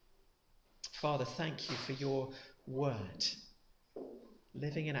Father, thank you for your word,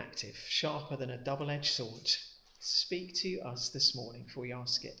 living and active, sharper than a double-edged sword. Speak to us this morning, for we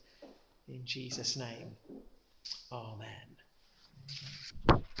ask it in Jesus' name. Amen.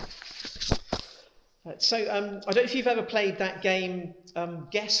 I don't know if you've ever played that game,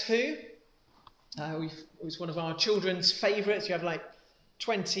 Guess Who? It was one of our children's favourites. You have like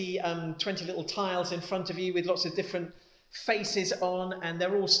 20 little tiles in front of you with lots of different faces on, and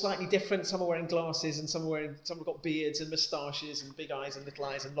they're all slightly different. Some are wearing glasses, and some have got beards and moustaches and big eyes and little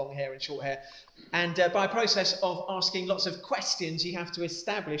eyes and long hair and short hair. And by a process of asking lots of questions, you have to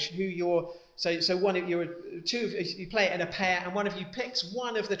establish who you're. So one of you play it in a pair, and one of you picks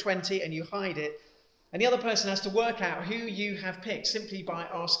one of the 20 and you hide it, and the other person has to work out who you have picked simply by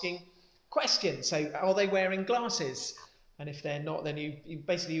asking questions. So are they wearing glasses? And if they're not, then you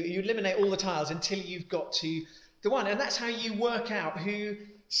eliminate all the tiles until you've got to the one. And that's how you work out who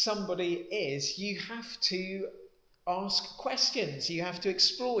somebody is. You have to ask questions. You have to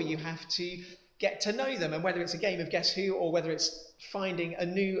explore. You have to get to know them. And whether it's a game of Guess Who or whether it's finding a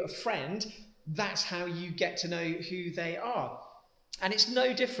new friend, that's how you get to know who they are. And it's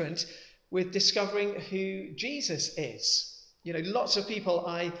no different with discovering who Jesus is. You know, lots of people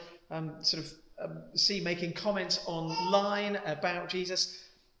I see making comments online about Jesus.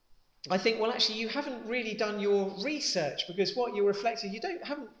 I think, well, actually, you haven't really done your research, because what you're reflecting,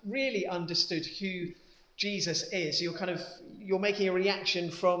 haven't really understood who Jesus is. You're making a reaction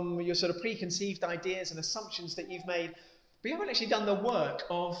from your sort of preconceived ideas and assumptions that you've made, but you haven't actually done the work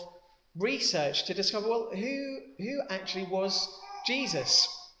of research to discover, well, who actually was Jesus.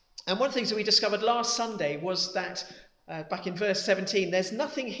 And one of the things that we discovered last Sunday was that back in verse 17, there's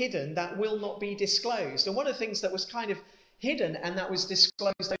nothing hidden that will not be disclosed. And one of the things that was kind of hidden and that was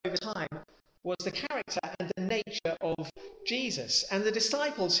disclosed over time was the character and the nature of Jesus. And the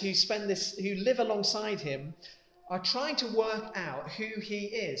disciples who live alongside him are trying to work out who he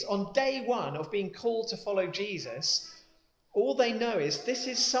is. On day one of being called to follow Jesus, all they know is this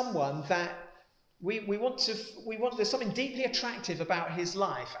is someone that there's something deeply attractive about his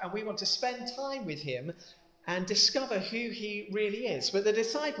life, and we want to spend time with him and discover who he really is. But the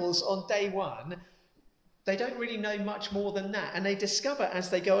disciples on day one, they don't really know much more than that, and they discover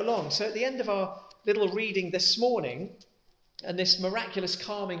as they go along. So at the end of our little reading this morning, and this miraculous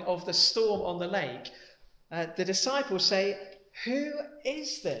calming of the storm on the lake, the disciples say, "Who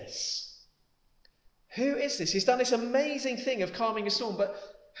is this? Who is this? He's done this amazing thing of calming a storm, but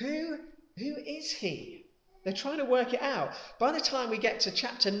who is he?" They're trying to work it out. By the time we get to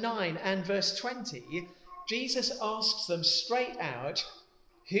chapter 9 and verse 20, Jesus asks them straight out,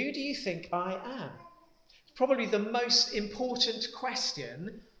 "Who do you think I am?" Probably the most important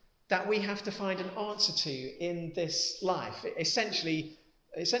question that we have to find an answer to in this life. Essentially,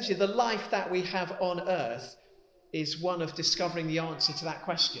 the life that we have on earth is one of discovering the answer to that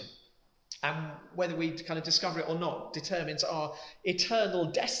question. And whether we kind of discover it or not determines our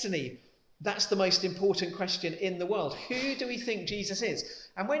eternal destiny. That's the most important question in the world. Who do we think Jesus is?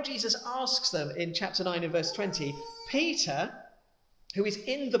 And when Jesus asks them in chapter 9 and verse 20, Peter, who is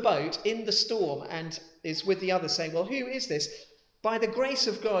in the boat, in the storm, and is with the others saying, well, who is this? By the grace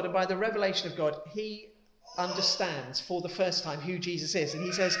of God and by the revelation of God, he understands for the first time who Jesus is. And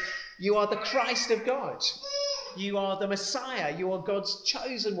he says, "You are the Christ of God. You are the Messiah. You are God's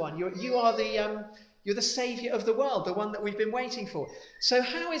chosen one. You're the Saviour of the world, the one that we've been waiting for." So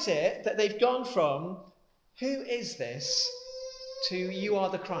how is it that they've gone from, "Who is this?" to "You are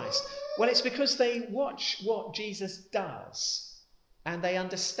the Christ"? Well, it's because they watch what Jesus does. And they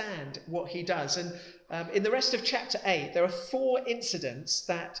understand what he does. And in the rest of chapter 8, there are 4 incidents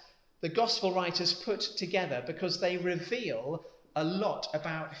that the gospel writers put together because they reveal a lot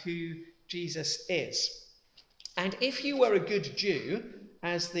about who Jesus is. And if you were a good Jew,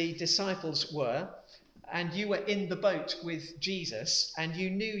 as the disciples were, and you were in the boat with Jesus, and you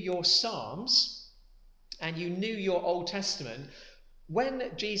knew your Psalms, and you knew your Old Testament,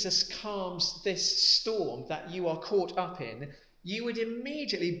 when Jesus calms this storm that you are caught up in,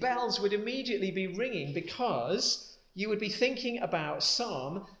 bells would immediately be ringing, because you would be thinking about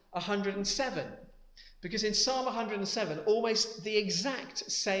Psalm 107. Because in Psalm 107, almost the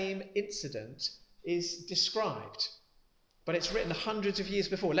exact same incident is described. But it's written hundreds of years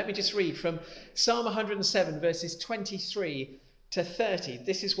before. Let me just read from Psalm 107, verses 23 to 30.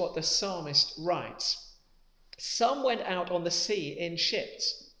 This is what the psalmist writes. "Some went out on the sea in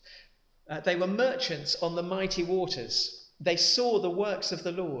ships. They were merchants on the mighty waters. They saw the works of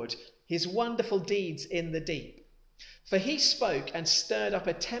the Lord, his wonderful deeds in the deep. For he spoke and stirred up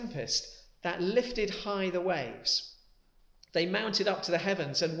a tempest that lifted high the waves. They mounted up to the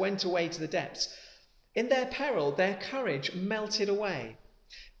heavens and went away to the depths. In their peril, their courage melted away.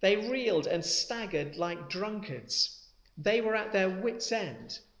 They reeled and staggered like drunkards. They were at their wits'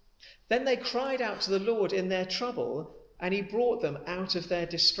 end. Then they cried out to the Lord in their trouble, and he brought them out of their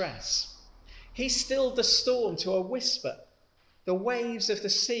distress. He stilled the storm to a whisper. The waves of the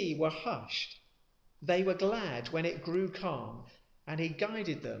sea were hushed. They were glad when it grew calm, and he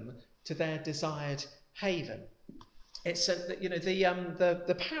guided them to their desired haven. It's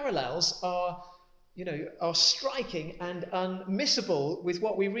the parallels are striking and unmissable with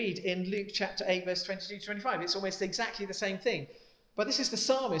what we read in Luke chapter 8, verse 22 to 25. It's almost exactly the same thing. But this is the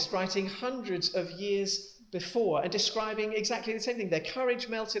psalmist writing hundreds of years before and describing exactly the same thing. Their courage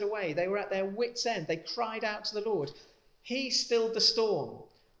melted away. They were at their wits' end. They cried out to the Lord. He stilled the storm.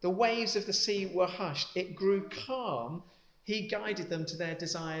 The waves of the sea were hushed. It grew calm. He guided them to their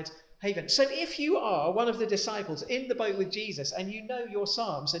desired haven. So if you are one of the disciples in the boat with Jesus and you know your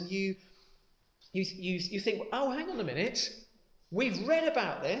Psalms and you think, oh, hang on a minute, we've read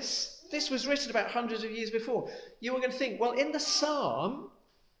about this. This was written about hundreds of years before. You are going to think, well, in the Psalm,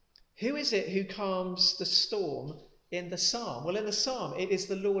 who is it who calms the storm in the Psalm? Well, in the Psalm, it is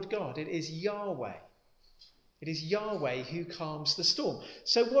the Lord God. It is Yahweh. It is Yahweh who calms the storm.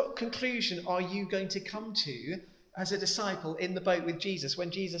 So what conclusion are you going to come to as a disciple in the boat with Jesus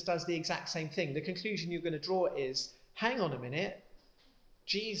when Jesus does the exact same thing? The conclusion you're going to draw is, hang on a minute,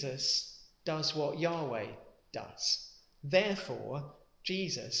 Jesus does what Yahweh does. Therefore,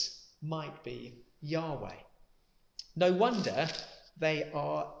 Jesus might be Yahweh. No wonder they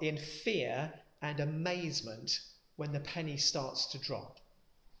are in fear and amazement when the penny starts to drop,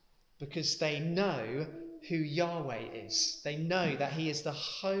 because they know who Yahweh is. They know that he is the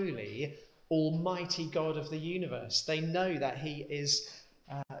holy, almighty God of the universe. They know that he is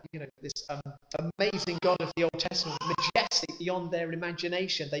this amazing God of the Old Testament, majestic beyond their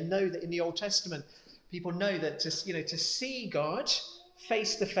imagination. They know that in the Old Testament, people know that to see God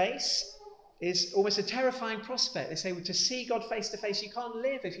face to face is almost a terrifying prospect. They say, well, to see God face to face, you can't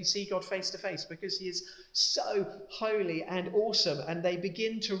live if you see God face to face, because he is so holy and awesome. And they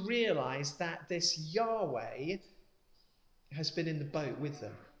begin to realize that this Yahweh has been in the boat with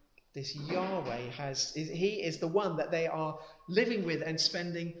them. This Yahweh he is the one that they are living with and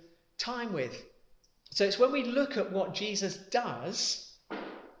spending time with. So it's when we look at what Jesus does,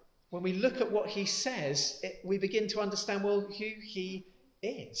 when we look at what he says, we begin to understand, well, who he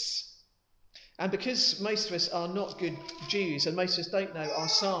is. And because most of us are not good Jews and most of us don't know our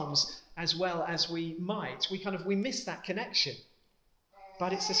Psalms as well as we might, we miss that connection.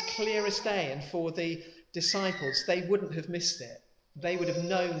 But it's as clear as day, and for the disciples, they wouldn't have missed it. They would have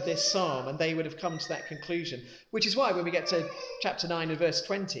known this psalm and they would have come to that conclusion. Which is why when we get to chapter 9 and verse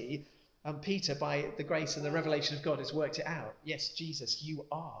 20, Peter, by the grace and the revelation of God, has worked it out. Yes, Jesus, you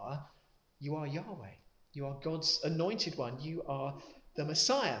are Yahweh. You are God's anointed one. You are the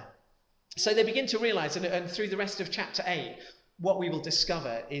Messiah. So they begin to realize, and through the rest of chapter 8, what we will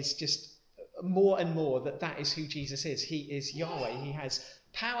discover is just more and more that is who Jesus is. He is Yahweh. He has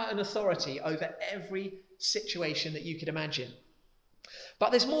power and authority over every situation that you could imagine. But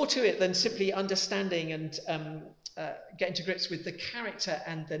there's more to it than simply understanding and getting to grips with the character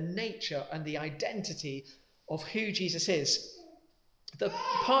and the nature and the identity of who Jesus is. The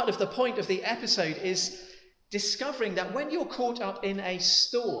part of the point of the episode is discovering that when you're caught up in a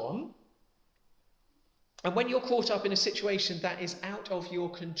storm, and when you're caught up in a situation that is out of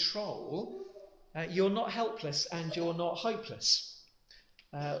your control, you're not helpless and you're not hopeless.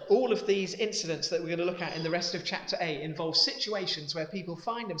 All of these incidents that we're going to look at in the rest of chapter 8 involve situations where people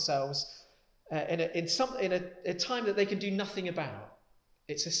find themselves in a time that they can do nothing about.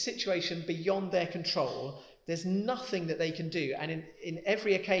 It's a situation beyond their control. There's nothing that they can do. And in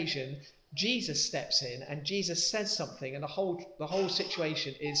every occasion, Jesus steps in and Jesus says something, and the whole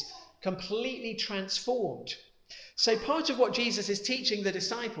situation is completely transformed. So part of what Jesus is teaching the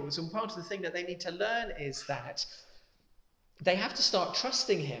disciples, and part of the thing that they need to learn, is that they have to start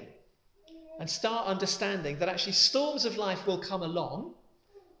trusting him and start understanding that actually storms of life will come along,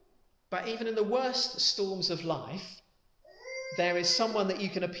 but even in the worst storms of life, there is someone that you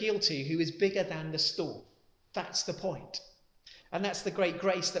can appeal to who is bigger than the storm. That's the point. And that's the great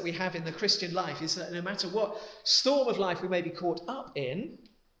grace that we have in the Christian life, is that no matter what storm of life we may be caught up in,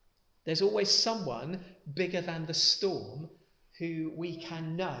 there's always someone bigger than the storm who we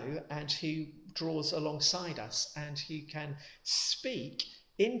can know and who draws alongside us and who can speak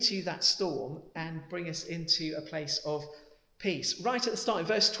into that storm and bring us into a place of peace. Right at the start, in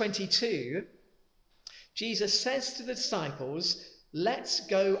verse 22, Jesus says to the disciples, let's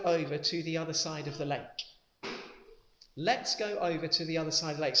go over to the other side of the lake. Let's go over to the other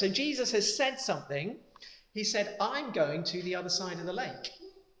side of the lake. So Jesus has said something. He said, I'm going to the other side of the lake.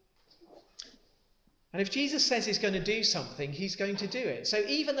 And if Jesus says he's going to do something, he's going to do it. So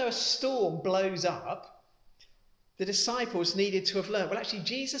even though a storm blows up, the disciples needed to have learned, well, actually,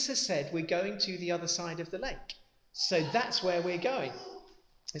 Jesus has said we're going to the other side of the lake. So that's where we're going.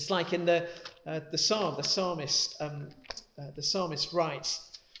 It's like in the psalmist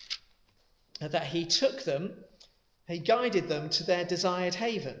writes that he took them, he guided them to their desired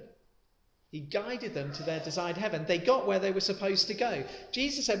haven. He guided them to their desired heaven. They got where they were supposed to go.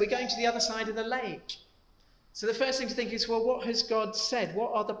 Jesus said, we're going to the other side of the lake. So the first thing to think is, well, what has God said?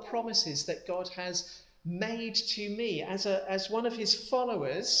 What are the promises that God has made to me as one of his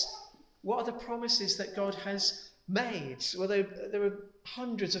followers? What are the promises that God has made? Well, there are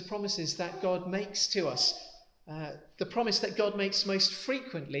hundreds of promises that God makes to us. The promise that God makes most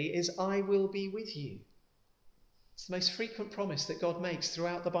frequently is, I will be with you. It's the most frequent promise that God makes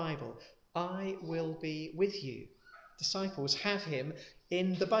throughout the Bible. I will be with you. Disciples have him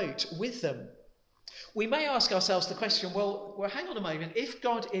in the boat with them. We may ask ourselves the question, well, hang on a moment. If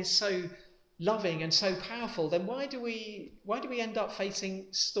God is so loving and so powerful, then why do we end up facing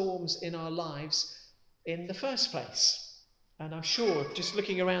storms in our lives in the first place? And I'm sure, just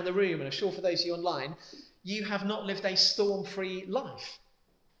looking around the room, and I'm sure for those of you online, you have not lived a storm-free life.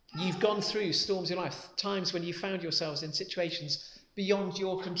 You've gone through storms in life, times when you found yourselves in situations beyond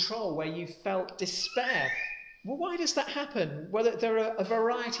your control, where you felt despair. Well, why does that happen? Well, there are a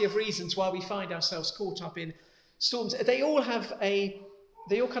variety of reasons why we find ourselves caught up in storms. They all kind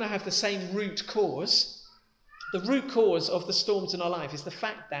of have the same root cause. The root cause of the storms in our life is the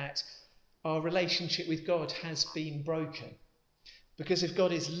fact that our relationship with God has been broken. Because if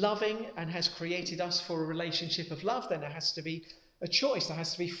God is loving and has created us for a relationship of love, then there has to be a choice. There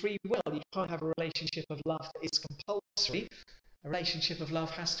has to be free will. You can't have a relationship of love that is compulsory. A relationship of love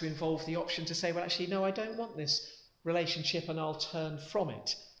has to involve the option to say, well, actually, no, I don't want this relationship, and I'll turn from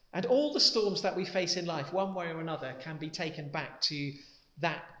it. And all the storms that we face in life, one way or another, can be taken back to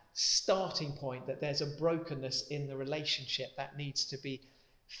that starting point, that there's a brokenness in the relationship that needs to be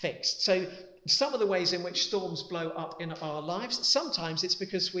fixed. So some of the ways in which storms blow up in our lives, sometimes it's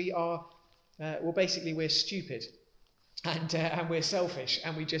because we're stupid and we're selfish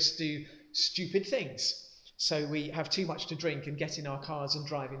and we just do stupid things. So we have too much to drink and get in our cars and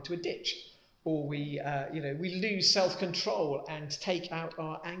drive into a ditch. Or we lose self-control and take out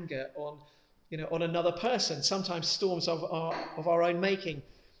our anger on another person. Sometimes storms of our own making.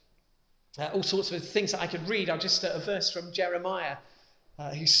 All sorts of things that I could read. I'll just a verse from Jeremiah,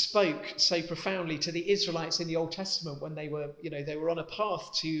 who spoke so profoundly to the Israelites in the Old Testament when they were on a path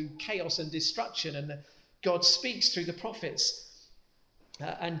to chaos and destruction, and God speaks through the prophets.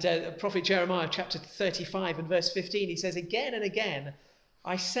 Prophet Jeremiah, chapter 35 and verse 15, he says, again and again,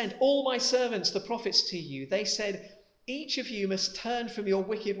 I sent all my servants, the prophets, to you. They said, each of you must turn from your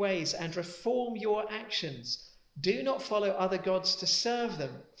wicked ways and reform your actions. Do not follow other gods to serve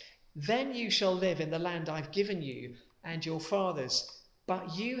them. Then you shall live in the land I've given you and your fathers.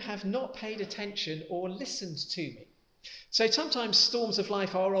 But you have not paid attention or listened to me. So sometimes storms of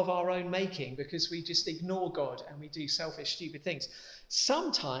life are of our own making because we just ignore God and we do selfish, stupid things.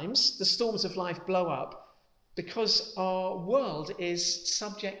 Sometimes the storms of life blow up because our world is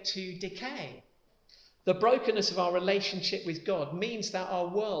subject to decay. The brokenness of our relationship with God means that our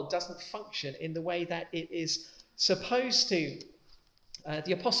world doesn't function in the way that it is supposed to.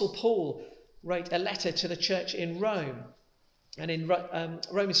 The Apostle Paul wrote a letter to the church in Rome. And in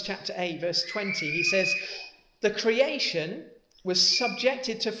Romans chapter 8, verse 20, he says, the creation was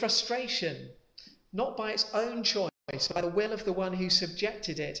subjected to frustration, not by its own choice, but by the will of the one who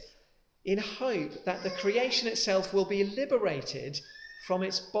subjected it, in hope that the creation itself will be liberated from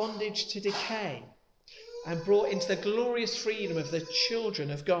its bondage to decay and brought into the glorious freedom of the children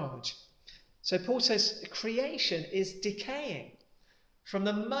of God. So Paul says creation is decaying. From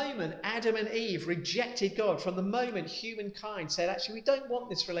the moment Adam and Eve rejected God, from the moment humankind said, actually, we don't want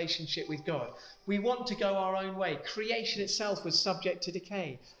this relationship with God. We want to go our own way. Creation itself was subject to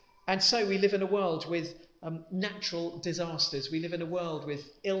decay. And so we live in a world with natural disasters. We live in a world with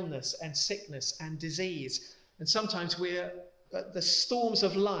illness and sickness and disease. And sometimes the storms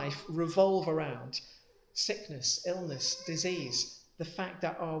of life revolve around sickness, illness, disease, the fact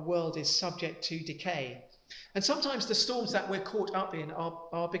that our world is subject to decay. And sometimes the storms that we're caught up in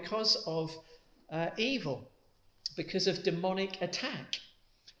are because of evil, because of demonic attack.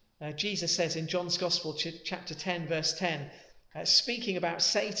 Jesus says in John's Gospel, chapter 10, verse 10, speaking about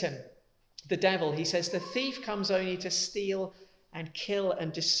Satan, the devil, he says, the thief comes only to steal and kill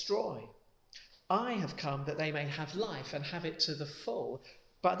and destroy. I have come that they may have life and have it to the full.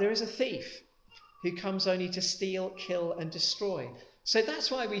 But there is a thief who comes only to steal, kill, and destroy. So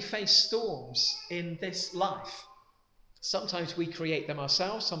that's why we face storms in this life. Sometimes we create them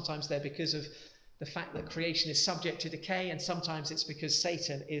ourselves. Sometimes they're because of the fact that creation is subject to decay. And sometimes it's because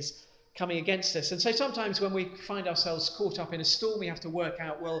Satan is coming against us. And so sometimes when we find ourselves caught up in a storm, we have to work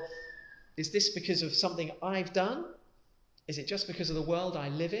out, well, is this because of something I've done? Is it just because of the world I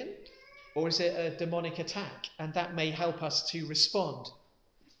live in? Or is it a demonic attack? And that may help us to respond.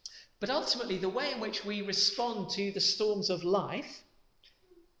 But ultimately, the way in which we respond to the storms of life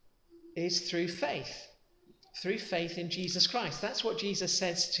is through faith in Jesus Christ. That's what Jesus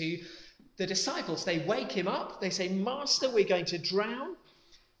says to the disciples. They wake him up. They say, Master, we're going to drown.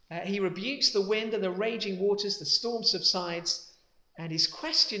 He rebukes the wind and the raging waters. The storm subsides. And his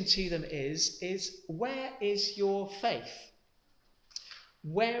question to them is where is your faith?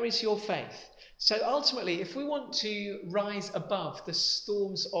 Where is your faith? So ultimately, if we want to rise above the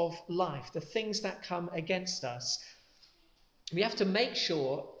storms of life, the things that come against us, we have to make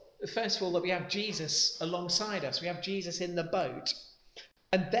sure, first of all, that we have Jesus alongside us. We have Jesus in the boat.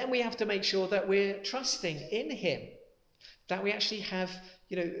 And then we have to make sure that we're trusting in him, that we actually have,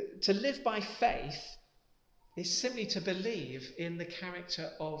 to live by faith is simply to believe in the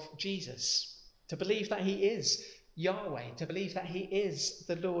character of Jesus, to believe that he is Yahweh, to believe that he is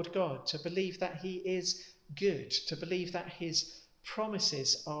the Lord God, to believe that he is good, to believe that his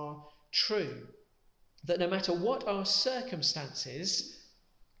promises are true, that no matter what our circumstances,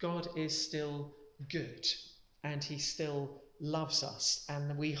 God is still good and he still loves us,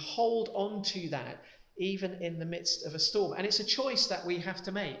 and we hold on to that even in the midst of a storm. And it's a choice that we have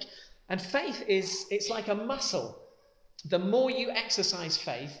to make. And faith it's like a muscle. The more you exercise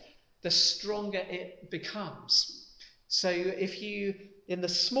faith, the stronger it becomes. So if you, in the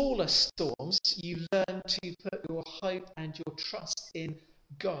smaller storms, you learn to put your hope and your trust in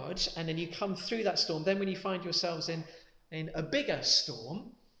God, and then you come through that storm, then when you find yourselves in a bigger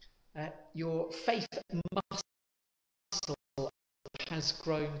storm, your faith muscle has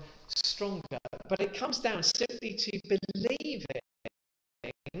grown stronger. But it comes down simply to believing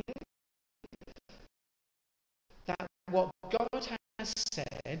that what God has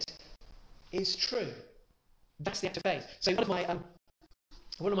said is true. That's the act of faith. So one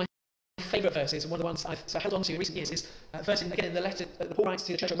of my favourite verses, and one of the ones I've held on to in recent years, is a verse again in the letter that Paul writes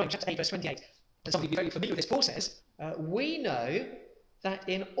to the church of Rome, chapter 8, verse 28. And some of you will be very familiar with this. Paul says, we know that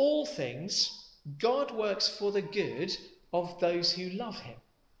in all things God works for the good of those who love him.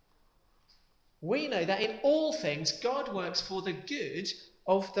 We know that in all things God works for the good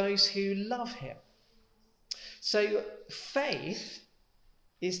of those who love him. So faith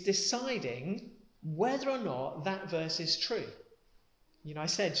is deciding whether or not that verse is true. I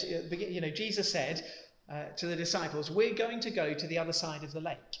said, Jesus said to the disciples, we're going to go to the other side of the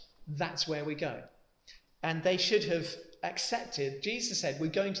lake. That's where we go. And they should have accepted. Jesus said,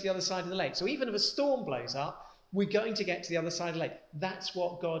 we're going to the other side of the lake. So even if a storm blows up, we're going to get to the other side of the lake. That's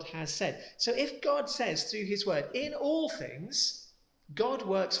what God has said. So if God says through his word, in all things, God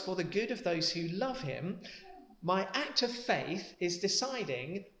works for the good of those who love him, my act of faith is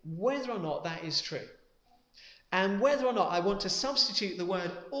deciding whether or not that is true. And whether or not I want to substitute the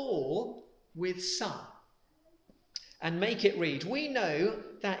word all with some. And make it read, we know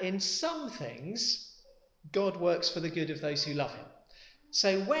that in some things, God works for the good of those who love him.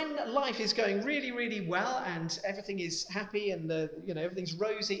 So when life is going really, really well and everything is happy and everything's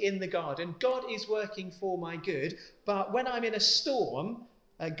rosy in the garden, God is working for my good. But when I'm in a storm,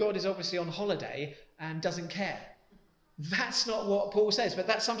 God is obviously on holiday and doesn't care. That's not what Paul says, but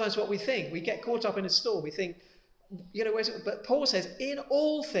that's sometimes what we think. We get caught up in a storm. We think, but Paul says, in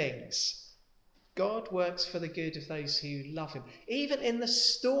all things, God works for the good of those who love him. Even in the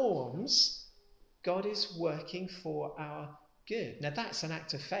storms, God is working for our good. Now that's an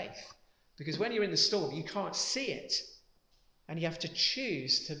act of faith, because when you're in the storm, you can't see it, and you have to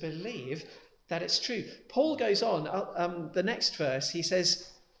choose to believe that it's true. Paul goes on, the next verse, he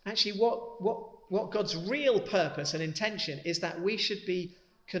says, actually what God's real purpose and intention is that we should be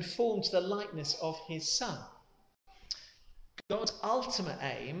conformed to the likeness of his Son. God's ultimate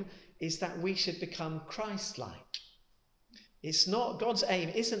aim is that we should become Christ-like. It's not, God's aim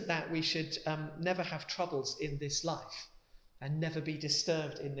isn't that we should never have troubles in this life and never be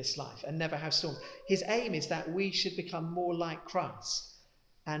disturbed in this life and never have storms. His aim is that we should become more like Christ.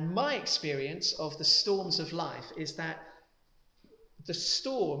 And my experience of the storms of life is that the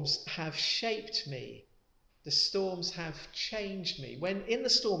storms have shaped me. The storms have changed me. When in the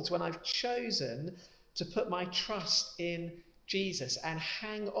storms, when I've chosen to put my trust in Jesus and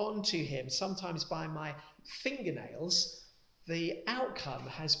hang on to him, sometimes by my fingernails, the outcome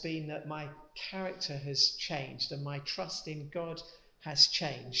has been that my character has changed and my trust in God has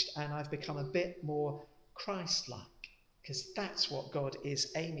changed, and I've become a bit more Christ-like, because that's what God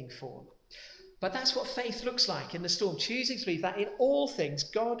is aiming for. But that's what faith looks like in the storm, choosing to believe that in all things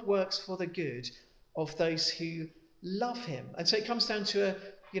God works for the good of those who love him. And so it comes down to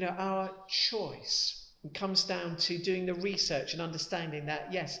our choice. It comes down to doing the research and understanding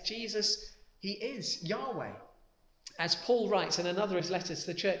that, yes, Jesus, he is Yahweh. As Paul writes in another of his letters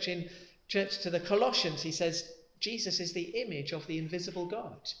to the church to the Colossians, he says, Jesus is the image of the invisible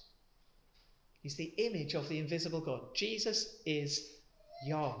God. He's the image of the invisible God. Jesus is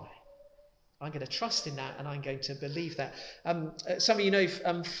Yahweh. I'm going to trust in that, and I'm going to believe that. Some of you know,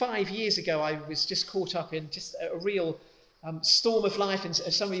 5 years ago, I was just caught up in just a real storm of life, and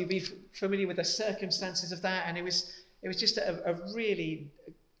some of you will be familiar with the circumstances of that. And it was just a really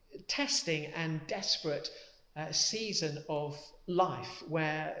testing and desperate season of life,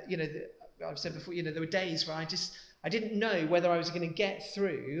 where I've said before, there were days where I didn't know whether I was going to get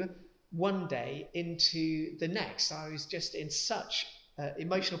through one day into the next. I was just in such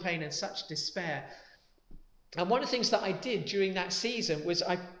emotional pain and such despair. And one of the things that I did during that season was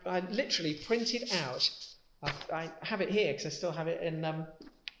I literally printed out, I have it here because I still have it in my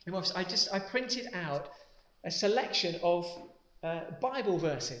office. I printed out a selection of Bible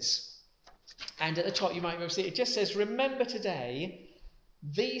verses. And at the top you might be able to see it just says, remember today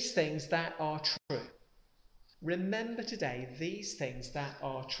these things that are true. Remember today these things that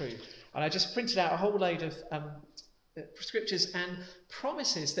are true. And I just printed out a whole load of scriptures and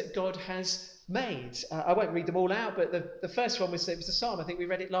promises that God has made. I won't read them all out, but the first one was the Psalm. I think we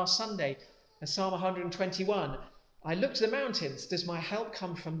read it last Sunday, Psalm 121. I look to the mountains. Does my help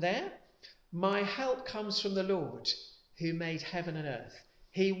come from there? My help comes from the Lord, who made heaven and earth.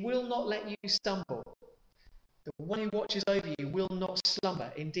 He will not let you stumble. The one who watches over you will not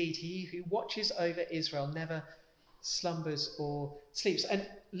slumber. Indeed, he who watches over Israel never slumbers or sleeps. And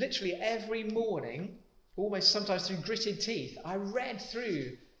literally every morning, almost sometimes through gritted teeth, I read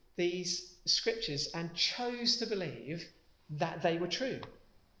through these scriptures and chose to believe that they were true.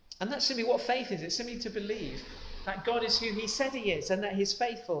 And that's simply what faith is. It's simply to believe that God is who he said he is and that he's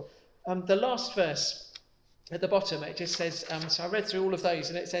faithful. The last verse at the bottom, it just says, so I read through all of those,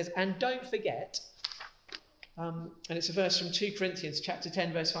 and it says, and don't forget, and it's a verse from 2 Corinthians chapter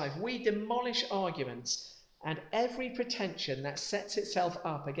 10, verse 5, we demolish arguments and every pretension that sets itself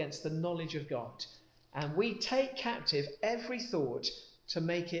up against the knowledge of God. And we take captive every thought to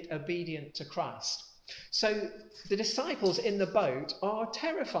make it obedient to Christ. So the disciples in the boat are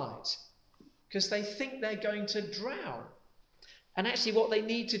terrified because they think they're going to drown. And actually what they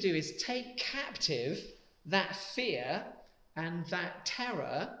need to do is take captive that fear and that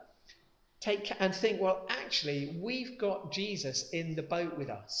terror, and think, well, actually, we've got Jesus in the boat with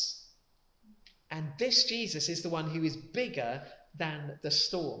us. And this Jesus is the one who is bigger than the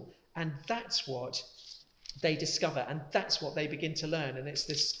storm. And that's what they discover, and that's what they begin to learn. And it's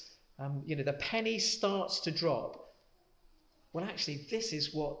this, the penny starts to drop. Well, actually, this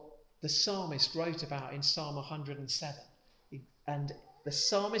is what the psalmist wrote about in Psalm 107. And the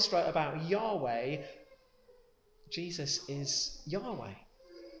psalmist wrote about Yahweh. Jesus is Yahweh.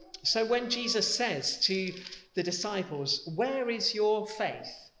 So when Jesus says to the disciples, where is your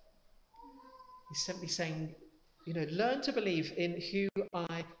faith? He's simply saying, learn to believe in who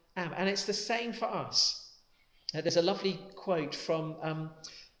I am. And it's the same for us. There's a lovely quote from,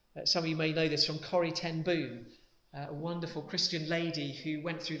 some of you may know this, from Corrie ten Boom, a wonderful Christian lady who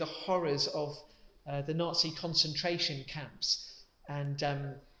went through the horrors of the Nazi concentration camps and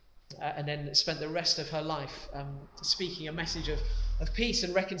then spent the rest of her life speaking a message of peace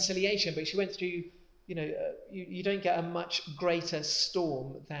and reconciliation. But she went through, you don't get a much greater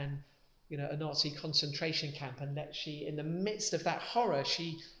storm than, a Nazi concentration camp. And that she, in the midst of that horror,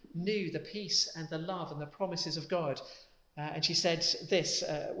 she knew the peace and the love and the promises of God. And she said this,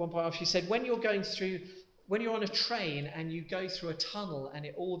 one point, she said, when you're on a train and you go through a tunnel and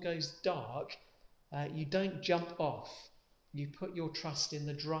it all goes dark, you don't jump off. You put your trust in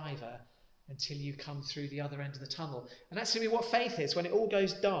the driver until you come through the other end of the tunnel. And that's simply what faith is. When it all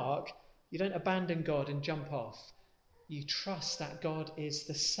goes dark, you don't abandon God and jump off. You trust that God is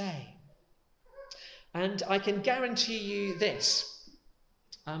the same. And I can guarantee you this.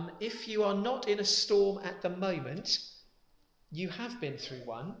 If you are not in a storm at the moment, you have been through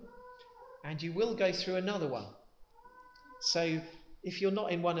one, and you will go through another one. So if you're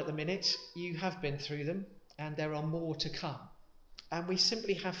not in one at the minute, you have been through them, and there are more to come. And we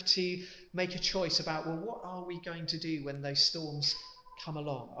simply have to make a choice about, well, what are we going to do when those storms come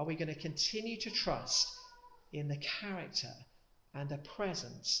along? Are we going to continue to trust in the character and the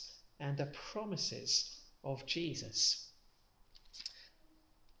presence and the promises of Jesus?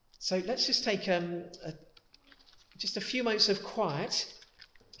 So let's just take just a few moments of quiet,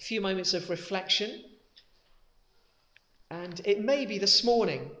 a few moments of reflection. And it may be this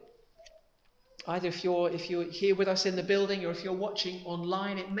morning, either if you're here with us in the building or if you're watching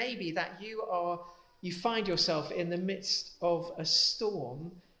online, it may be that you find yourself in the midst of a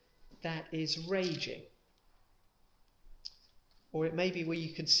storm that is raging. Or it may be where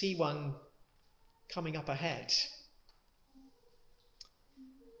you can see one coming up ahead.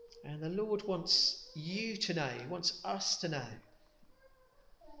 And the Lord wants you to know, he wants us to know,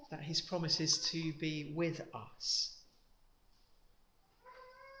 that his promise is to be with us.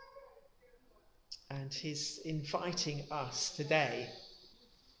 And he's inviting us today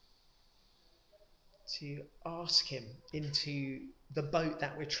to ask him into the boat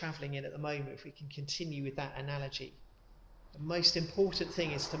that we're travelling in at the moment, if we can continue with that analogy. The most important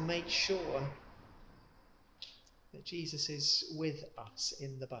thing is to make sure that Jesus is with us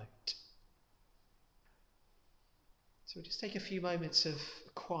in the boat. So we'll just take a few moments of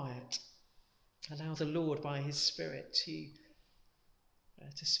quiet. Allow the Lord by his Spirit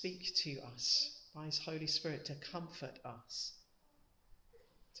to speak to us, by his Holy Spirit to comfort us,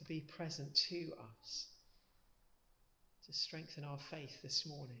 to be present to us, to strengthen our faith this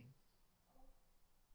morning.